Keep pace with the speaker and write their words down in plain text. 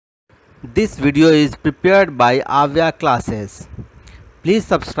This video is prepared by Avya Classes. Please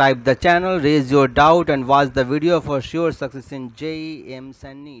subscribe the channel, raise your doubt and watch the video for sure success in JEE, AIIMS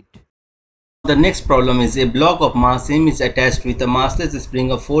and NEET. The next problem is a block of mass m is attached with a massless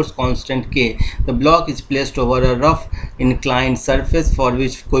spring of force constant k. The block is placed over a rough inclined surface for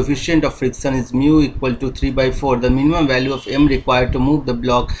which coefficient of friction is mu equal to 3 by 4. The minimum value of m required to move the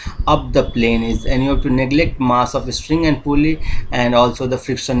block up the plane is, and you have to neglect mass of string and pulley and also the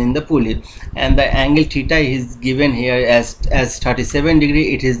friction in the pulley. And the angle theta is given here as 37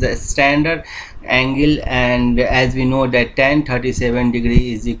 degree. It is the standard angle, and as we know that tan 37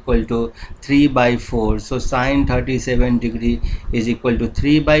 degree is equal to 3 by 4, so sine 37 degree is equal to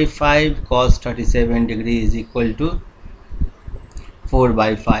 3 by 5, cos 37 degree is equal to 4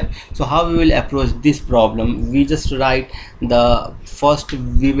 by 5. So how we will approach this problem? We just write the first,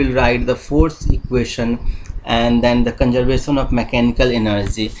 we will write the force equation and then the conservation of mechanical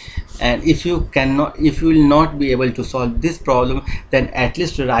energy. And if you will not be able to solve this problem, then at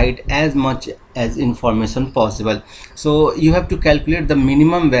least write as much as information possible. So you have to calculate the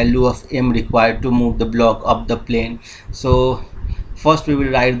minimum value of m required to move the block up the plane. So first we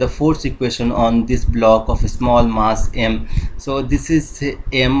will write the force equation on this block of small mass m. So this is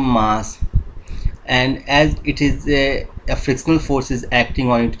m mass, and as it is a frictional force is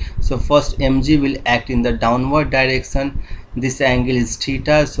acting on it, so first mg will act in the downward direction. This angle is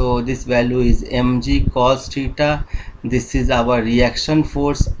theta, so this value is mg cos theta. This is our reaction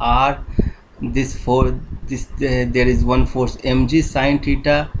force r. There is one force mg sin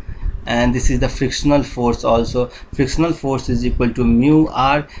theta, and this is the frictional force also. Frictional force is equal to mu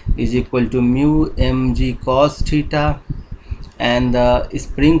r is equal to mu mg cos theta, and the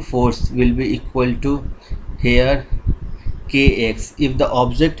spring force will be equal to here kx. If the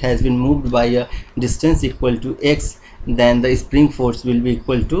object has been moved by a distance equal to x, then the spring force will be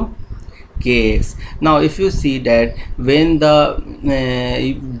equal to kx. Now if you see that when the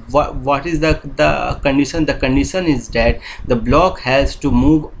what is the condition? The condition is that the block has to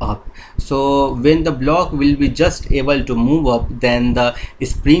move up. So when the block will be just able to move up, then the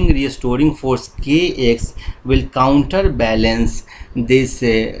spring restoring force kx will counterbalance this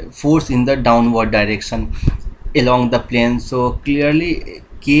force in the downward direction along the plane. So clearly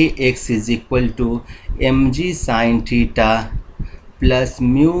kx is equal to mg sin theta plus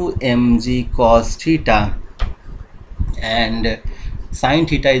mu mg cos theta, and sin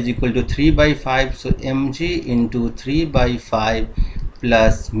theta is equal to 3 by 5, so mg into 3 by 5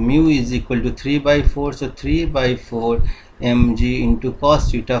 plus mu is equal to 3 by 4, so 3 by 4 mg into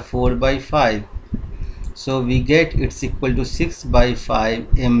cos theta 4 by 5. So we get it's equal to 6 by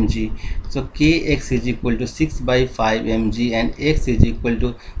 5 mg. So kx is equal to 6 by 5 mg and x is equal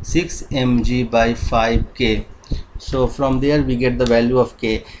to 6 mg by 5 k. So from there we get the value of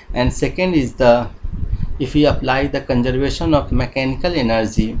k. And second is the, if we apply the conservation of mechanical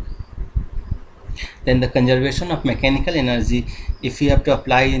energy, then the conservation of mechanical energy, if we have to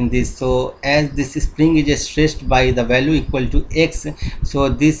apply in this, so as this spring is stretched by the value equal to x, so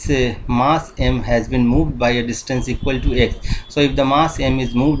this mass m has been moved by a distance equal to x. So if the mass m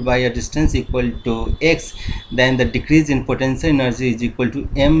is moved by a distance equal to x, then the decrease in potential energy is equal to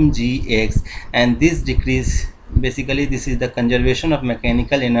mgx, and this decrease, basically this is the conservation of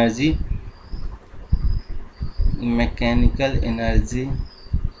mechanical energy.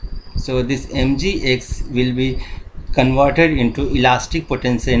 So this mgx will be converted into elastic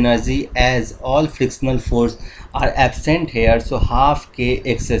potential energy as all frictional force are absent here, so half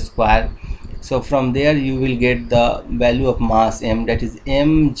kx square. So from there you will get the value of mass m, that is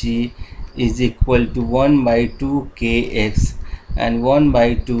mg is equal to 1 by 2 kx, and 1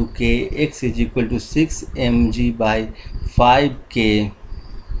 by 2 kx is equal to 6 mg by 5 k.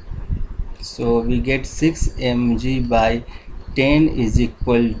 So we get 6 mg by 10 is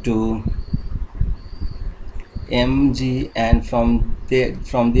equal to mg, and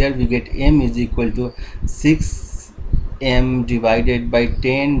from there we get m is equal to 6 m divided by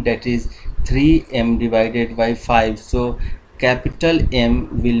 10, that is 3 m divided by 5. So capital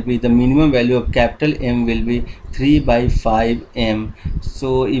M will be, the minimum value of capital M will be 3 by 5 m.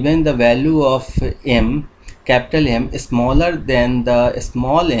 So even the value of m, capital M, is smaller than the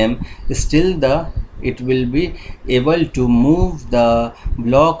small m, still it will be able to move the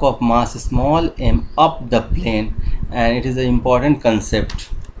block of mass small m up the plane, and it is an important concept.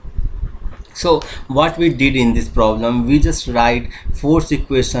 So what we did in this problem, we just write force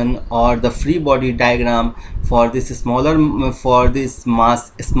equation or the free body diagram for this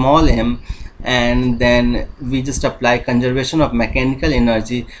mass small m, and then we just apply conservation of mechanical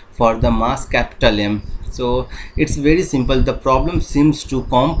energy for the mass capital M. So it's very simple. The problem seems too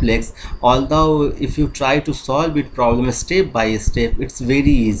complex, although if you try to solve it problem step by step, it's very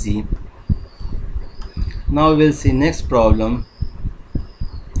easy. Now we'll see next problem,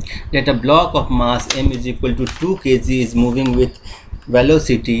 that a block of mass m is equal to 2 kg is moving with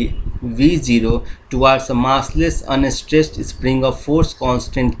velocity v0 towards a massless unstressed spring of force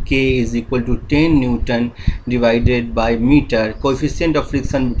constant k is equal to 10 Newton divided by meter. Coefficient of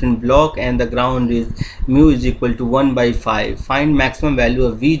friction between block and the ground is mu is equal to 1 by 5. Find maximum value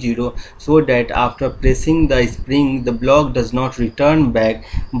of v0 so that after pressing the spring the block does not return back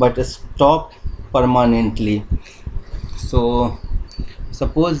but stop permanently. So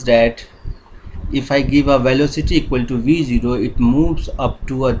suppose that if I give a velocity equal to v0, it moves up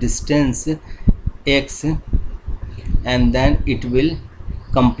to a distance x and then it will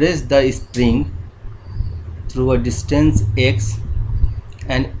compress the spring through a distance x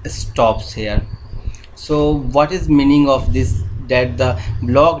and stops here. So what is meaning of this? That the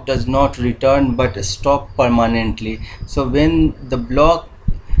block does not return but stop permanently. So when the block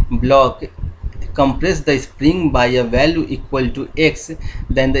compress the spring by a value equal to x,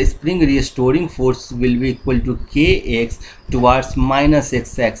 then the spring restoring force will be equal to kx towards minus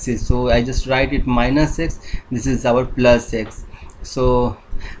x axis. So I just write it minus x, this is our plus x. So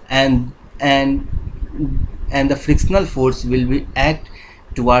and the frictional force will be act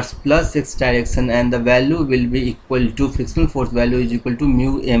towards plus x direction, and the value will be equal to, frictional force value is equal to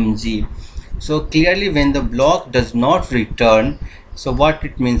mu mg. So clearly when the block does not return, so what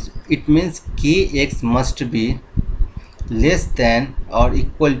it means? It means kx must be less than or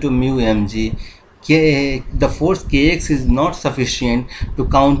equal to mu mg. The force kx is not sufficient to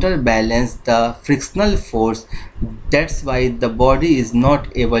counterbalance the frictional force. That's why the body is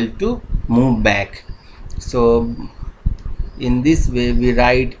not able to move back. So in this way we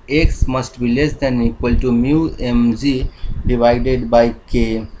write x must be less than or equal to mu mg divided by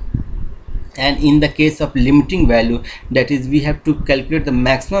k. And in the case of limiting value, that is we have to calculate the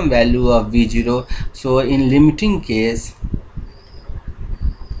maximum value of v0. So in limiting case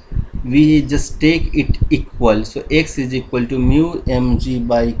we just take it equal, so x is equal to mu mg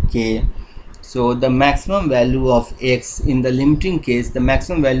by k. So the maximum value of x in the limiting case, the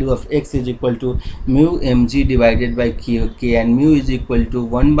maximum value of x is equal to mu mg divided by k, and mu is equal to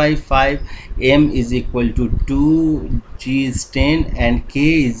 1 by 5, m is equal to 2, g is 10 and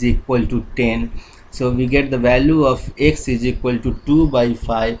k is equal to 10. So we get the value of x is equal to 2 by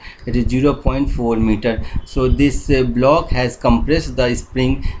 5, that is 0.4 meter. So this block has compressed the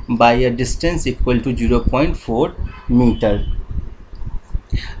spring by a distance equal to 0.4 meter.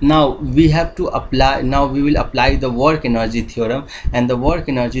 Now we have to apply, now we will apply the work energy theorem, and the work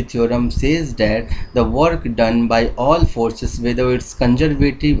energy theorem says that the work done by all forces, whether it's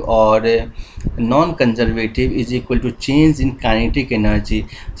conservative or non-conservative, is equal to change in kinetic energy.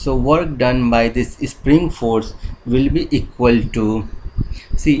 So work done by this spring force will be equal to,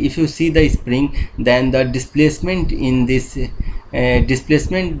 see, if you see the spring, then the displacement in this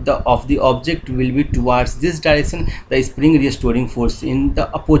displacement of the object will be towards this direction, the spring restoring force in the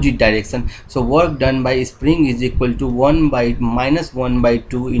opposite direction. So work done by spring is equal to 1 by minus 1 by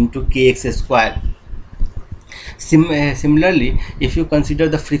 2 into kx square. Similarly, if you consider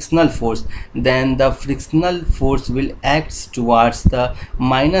the frictional force, then the frictional force will act towards the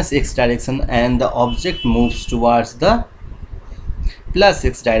minus x direction and the object moves towards the plus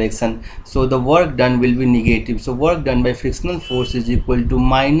x direction. So the work done will be negative. So work done by frictional force is equal to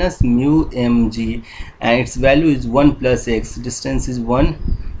minus mu mg, and its value is 1 plus x, distance is 1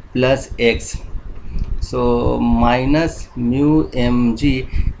 plus x. So minus mu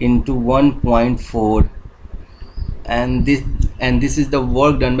mg into 1.4, and this is the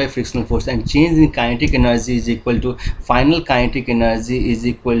work done by frictional force. And change in kinetic energy is equal to, final kinetic energy is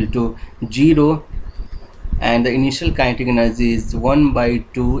equal to 0, and the initial kinetic energy is 1 by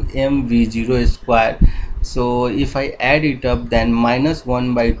 2 mv0 square. So if I add it up, then minus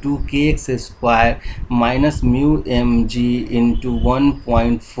 1 by 2 kx square minus mu mg into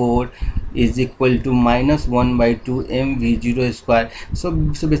 1.4 is equal to minus 1 by 2 mv0 square. So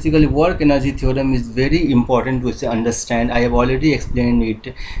basically work energy theorem is very important to understand. I have already explained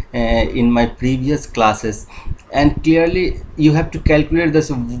it in my previous classes, and clearly you have to calculate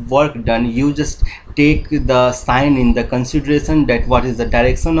this work done. You just take the sign in the consideration, that what is the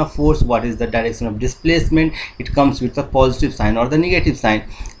direction of force, what is the direction of displacement. It comes with a positive sign or the negative sign,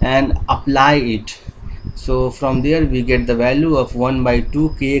 and apply it. So from there we get the value of 1 by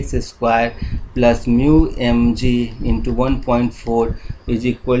 2 kx square plus mu mg into 1.4 is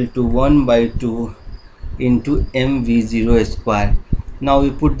equal to 1 by 2 into mv0 square. Now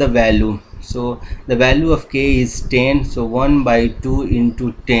we put the value. So the value of k is 10, so 1 by 2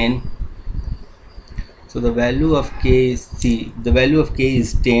 into 10. So the value of k is the value of k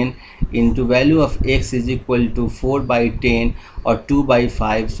is 10 into value of x is equal to 4 by 10 or 2 by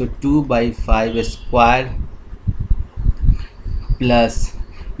 5. So 2 by 5 square plus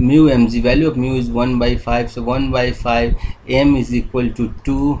mu mg, value of mu is 1 by 5, so 1 by 5, m is equal to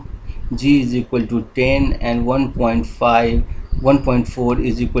 2, g is equal to 10, and 1.4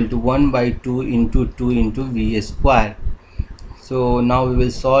 is equal to 1 by 2 into v square. So now we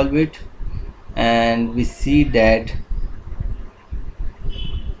will solve it, and we see that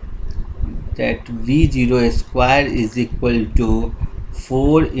v0 square is equal to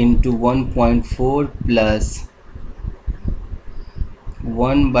 4 into 1.4 plus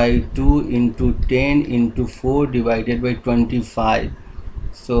 1 by 2 into 10 into 4 divided by 25.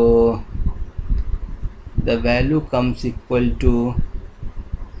 So the value comes equal to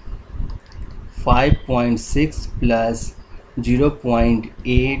 5.6 plus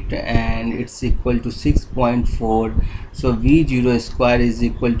 0.8, and it's equal to 6.4. so v0 square is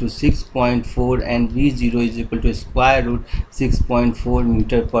equal to 6.4 and v0 is equal to square root 6.4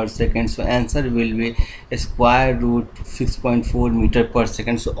 meter per second. So answer will be square root 6.4 meter per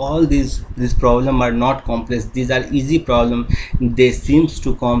second. So all this problem are not complex, these are easy problem. They seems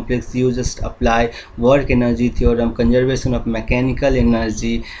to complex, you just apply work energy theorem, conservation of mechanical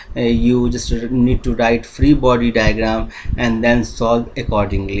energy. You just need to write free body diagram and then solve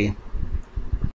accordingly.